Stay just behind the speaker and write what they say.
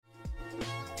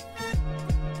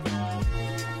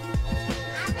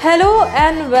Hello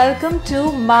and welcome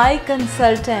to My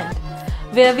Consultant,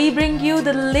 where we bring you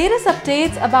the latest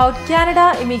updates about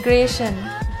Canada immigration.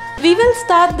 We will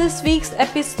start this week's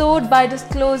episode by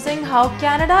disclosing how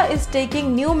Canada is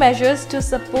taking new measures to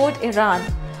support Iran,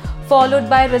 followed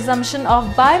by resumption of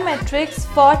biometrics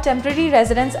for temporary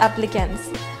residence applicants,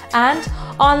 and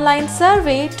online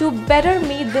survey to better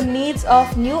meet the needs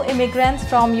of new immigrants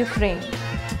from Ukraine.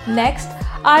 Next,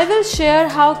 I will share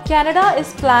how Canada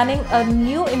is planning a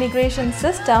new immigration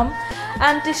system,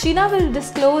 and Tishina will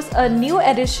disclose a new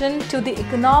addition to the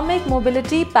Economic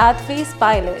Mobility Pathways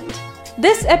pilot.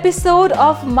 This episode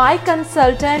of My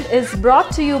Consultant is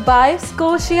brought to you by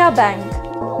Scotia Bank.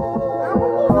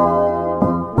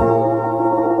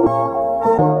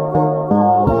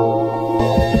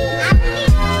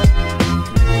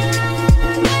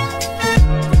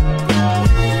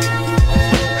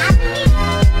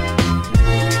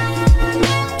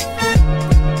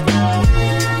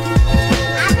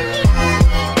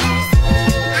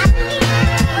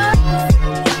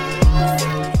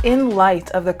 In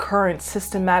light of the current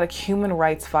systematic human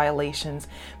rights violations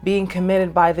being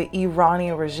committed by the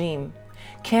Iranian regime,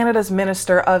 Canada's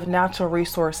Minister of Natural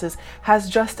Resources has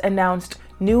just announced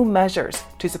new measures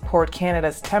to support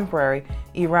Canada's temporary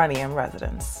Iranian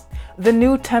residents. The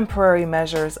new temporary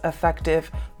measures,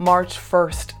 effective March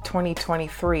 1st,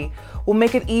 2023, will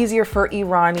make it easier for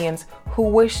Iranians who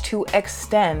wish to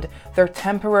extend their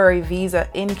temporary visa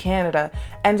in Canada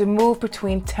and move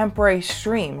between temporary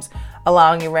streams,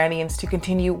 allowing Iranians to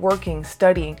continue working,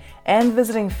 studying, and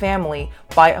visiting family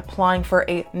by applying for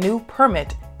a new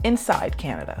permit inside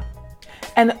Canada.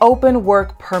 An open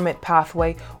work permit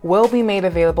pathway will be made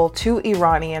available to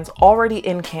Iranians already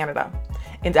in Canada,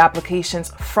 and applications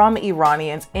from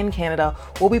Iranians in Canada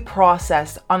will be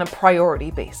processed on a priority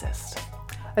basis.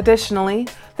 Additionally,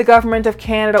 the Government of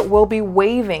Canada will be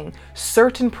waiving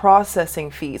certain processing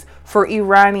fees for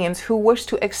Iranians who wish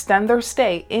to extend their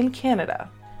stay in Canada.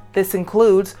 This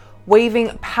includes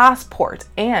waiving passport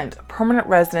and permanent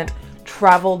resident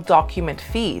travel document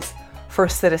fees for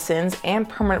citizens and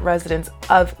permanent residents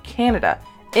of Canada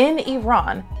in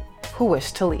Iran who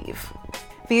wish to leave.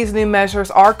 These new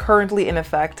measures are currently in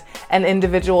effect, and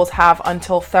individuals have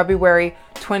until February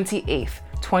 28th,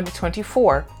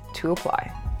 2024 to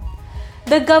apply.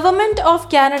 The Government of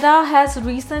Canada has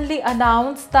recently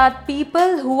announced that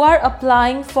people who are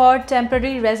applying for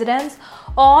temporary residence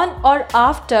on or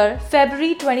after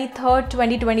February 23,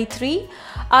 2023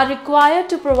 are required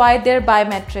to provide their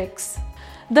biometrics.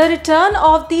 The return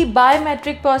of the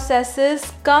biometric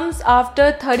processes comes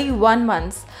after 31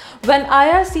 months, when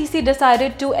IRCC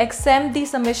decided to exempt the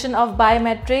submission of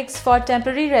biometrics for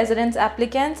temporary residence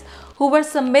applicants who were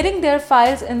submitting their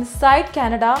files inside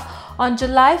Canada on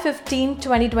July 15,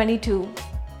 2022.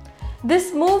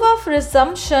 This move of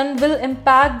resumption will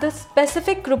impact the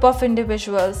specific group of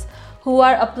individuals who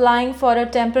are applying for a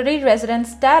temporary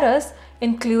residence status,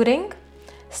 including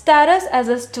status as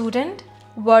a student,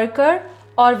 worker,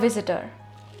 or visitor,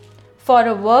 for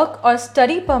a work or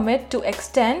study permit to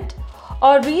extend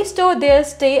or restore their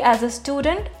stay as a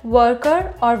student,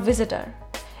 worker, or visitor.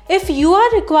 If you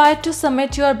are required to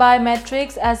submit your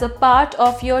biometrics as a part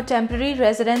of your temporary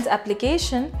residence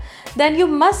application, then you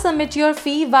must submit your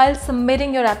fee while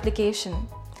submitting your application.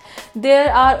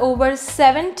 There are over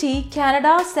 70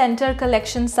 Canada Centre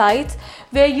collection sites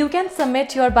where you can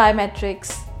submit your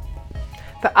biometrics.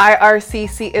 The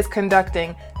IRCC is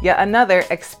conducting yet another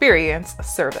experience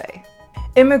survey.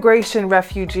 Immigration,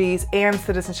 Refugees, and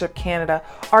Citizenship Canada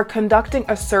are conducting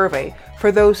a survey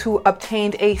for those who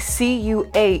obtained a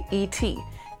CUAET,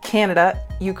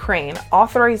 Canada-Ukraine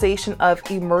Authorization of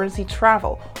Emergency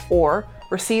Travel, or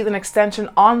received an extension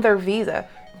on their visa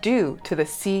due to the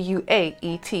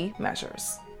CUAET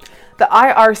measures. The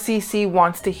IRCC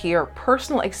wants to hear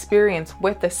personal experience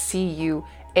with the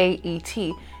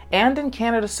CUAET and in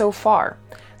Canada so far.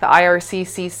 The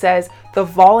IRCC says the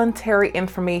voluntary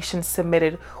information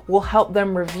submitted will help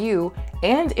them review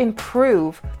and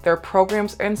improve their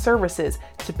programs and services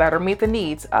to better meet the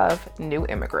needs of new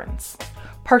immigrants.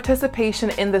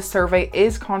 Participation in the survey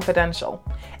is confidential,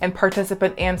 and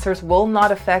participant answers will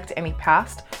not affect any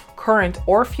past, current,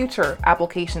 or future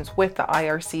applications with the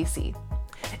IRCC.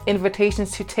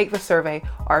 Invitations to take the survey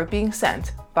are being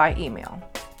sent by email.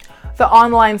 The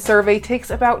online survey takes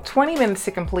about 20 minutes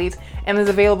to complete and is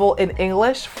available in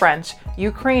English, French,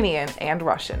 Ukrainian, and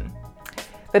Russian.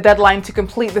 The deadline to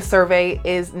complete the survey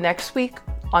is next week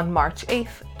on March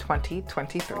 8th,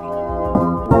 2023.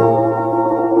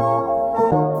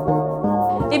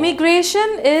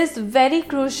 Immigration is very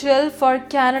crucial for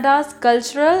Canada's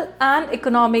cultural and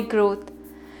economic growth.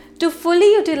 To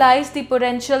fully utilize the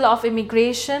potential of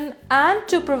immigration and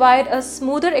to provide a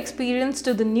smoother experience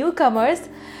to the newcomers,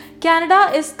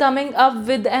 Canada is coming up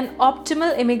with an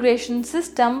optimal immigration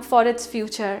system for its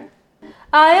future.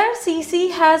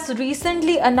 IRCC has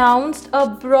recently announced a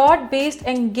broad-based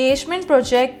engagement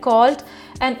project called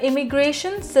an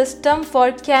Immigration System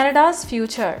for Canada's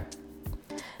Future.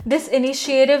 This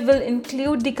initiative will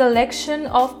include the collection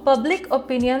of public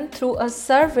opinion through a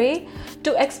survey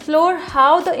to explore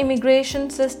how the immigration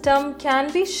system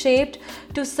can be shaped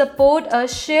to support a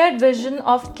shared vision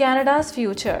of Canada's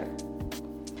future.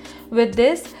 With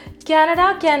this,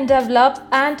 Canada can develop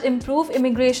and improve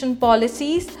immigration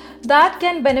policies that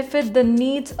can benefit the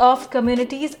needs of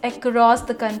communities across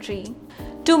the country.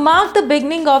 To mark the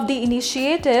beginning of the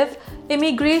initiative,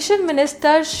 Immigration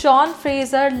Minister Sean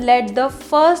Fraser led the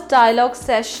first dialogue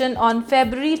session on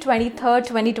February 23,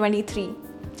 2023.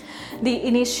 The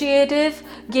initiative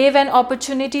gave an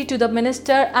opportunity to the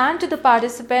minister and to the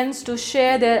participants to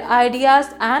share their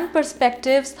ideas and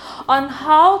perspectives on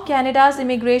how Canada's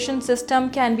immigration system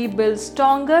can be built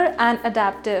stronger and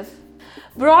adaptive.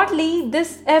 Broadly,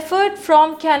 this effort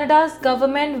from Canada's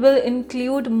government will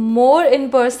include more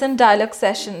in-person dialogue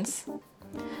sessions.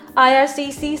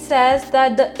 IRCC says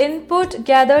that the input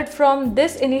gathered from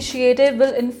this initiative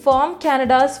will inform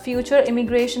Canada's future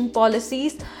immigration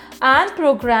policies and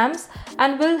programs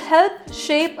and will help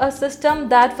shape a system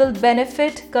that will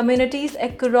benefit communities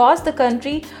across the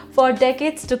country for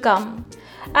decades to come.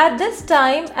 At this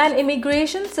time, an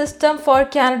Immigration System for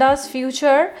Canada's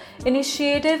Future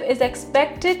initiative is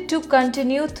expected to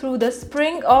continue through the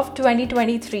spring of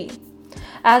 2023,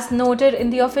 as noted in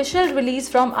the official release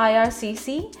from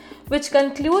IRCC, which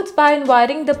concludes by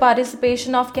inviting the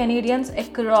participation of Canadians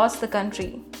across the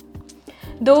country.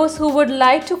 Those who would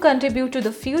like to contribute to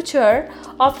the future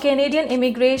of Canadian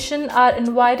immigration are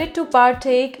invited to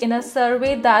partake in a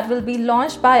survey that will be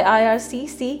launched by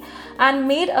IRCC and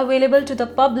made available to the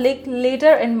public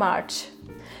later in March.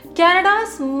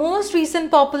 Canada's most recent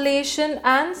population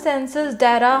and census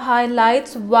data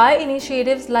highlights why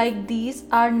initiatives like these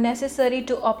are necessary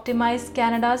to optimize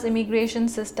Canada's immigration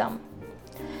system.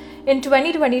 In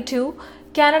 2022,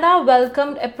 Canada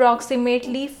welcomed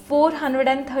approximately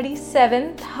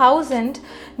 437,000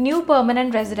 new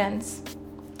permanent residents.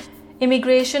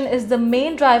 Immigration is the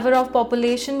main driver of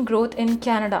population growth in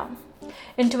Canada.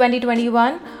 In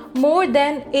 2021, more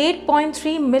than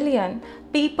 8.3 million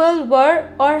people were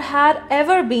or had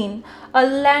ever been a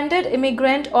landed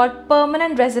immigrant or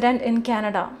permanent resident in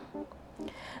Canada.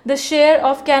 The share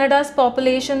of Canada's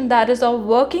population that is of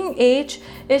working age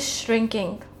is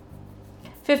shrinking.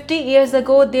 50 years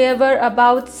ago, there were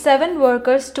about 7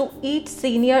 workers to each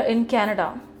senior in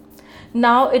Canada.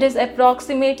 Now it is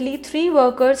approximately 3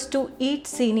 workers to each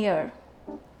senior.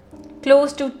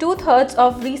 Close to 2/3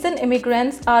 of recent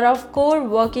immigrants are of core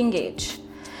working age,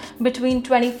 between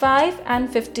 25 and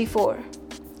 54,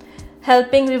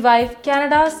 helping revive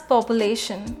Canada's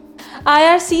population.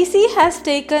 IRCC has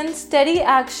taken steady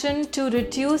action to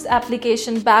reduce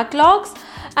application backlogs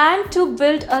and to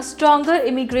build a stronger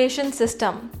immigration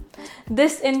system.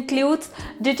 This includes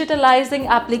digitalizing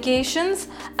applications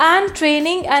and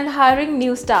training and hiring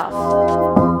new staff.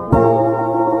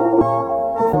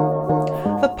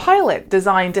 The pilot,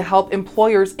 designed to help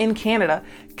employers in Canada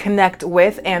connect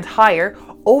with and hire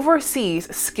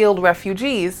overseas skilled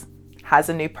refugees, has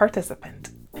a new participant.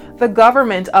 The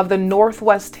government of the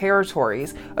Northwest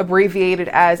Territories, abbreviated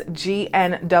as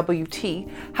GNWT,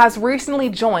 has recently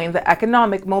joined the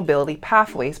Economic Mobility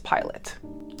Pathways pilot.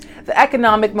 The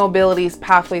Economic Mobility's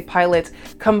Pathway pilot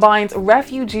combines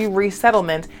refugee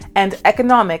resettlement and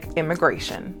economic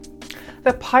immigration.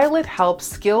 The pilot helps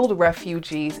skilled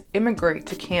refugees immigrate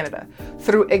to Canada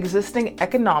through existing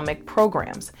economic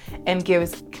programs and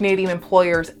gives Canadian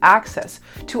employers access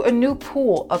to a new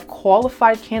pool of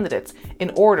qualified candidates in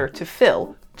order to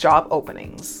fill job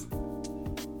openings.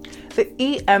 The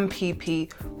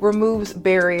EMPP removes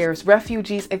barriers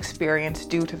refugees experience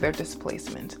due to their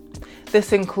displacement.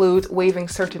 This includes waiving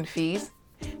certain fees,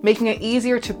 making it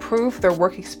easier to prove their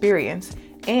work experience,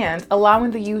 and allowing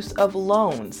the use of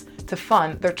loans to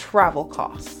fund their travel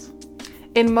costs.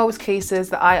 In most cases,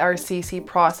 the IRCC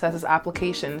processes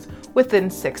applications within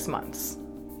 6 months.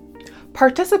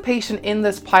 Participation in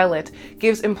this pilot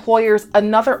gives employers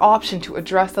another option to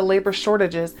address the labor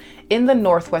shortages in the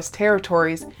Northwest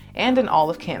Territories and in all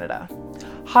of Canada.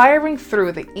 Hiring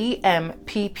through the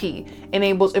EMPP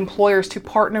enables employers to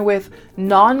partner with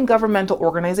non-governmental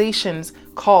organizations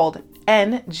called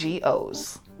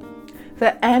NGOs.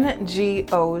 The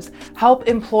NGOs help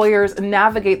employers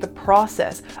navigate the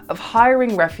process of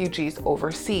hiring refugees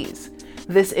overseas.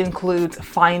 This includes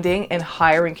finding and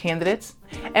hiring candidates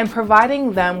and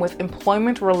providing them with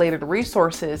employment-related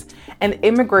resources and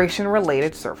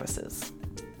immigration-related services.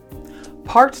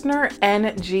 Partner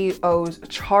NGOs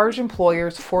charge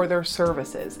employers for their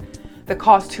services. The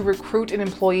cost to recruit an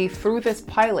employee through this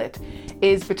pilot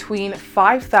is between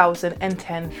 $5,000 and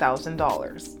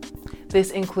 $10,000.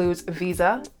 This includes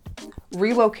visa,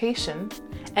 relocation,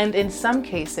 and in some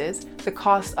cases, the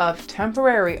cost of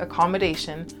temporary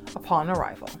accommodation upon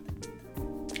arrival.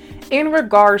 In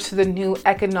regards to the new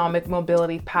Economic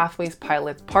Mobility Pathways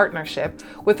Pilot partnership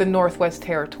with the Northwest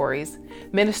Territories,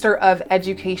 Minister of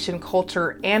Education,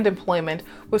 Culture, and Employment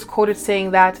was quoted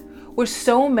saying that, with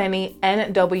so many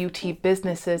NWT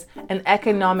businesses and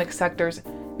economic sectors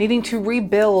needing to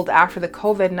rebuild after the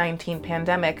COVID-19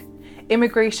 pandemic,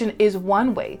 immigration is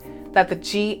one way that the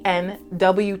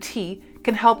GNWT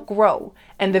can help grow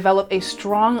and develop a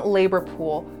strong labor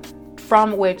pool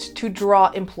from which to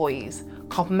draw employees,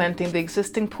 complementing the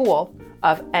existing pool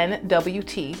of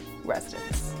NWT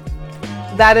residents.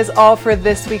 That is all for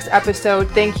this week's episode.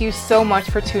 Thank you so much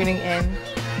for tuning in.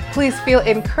 Please feel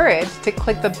encouraged to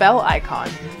click the bell icon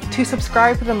to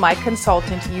subscribe to the My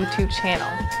Consultant YouTube channel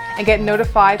and get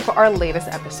notified for our latest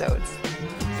episodes.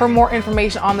 For more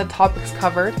information on the topics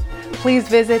covered, please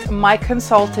visit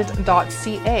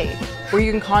MyConsultant.ca, where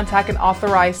you can contact an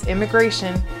authorized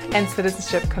immigration and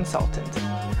citizenship consultant.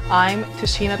 I'm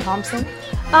Tashina Thompson.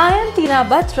 I am Tina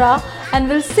Batra, and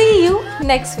we'll see you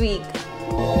next week.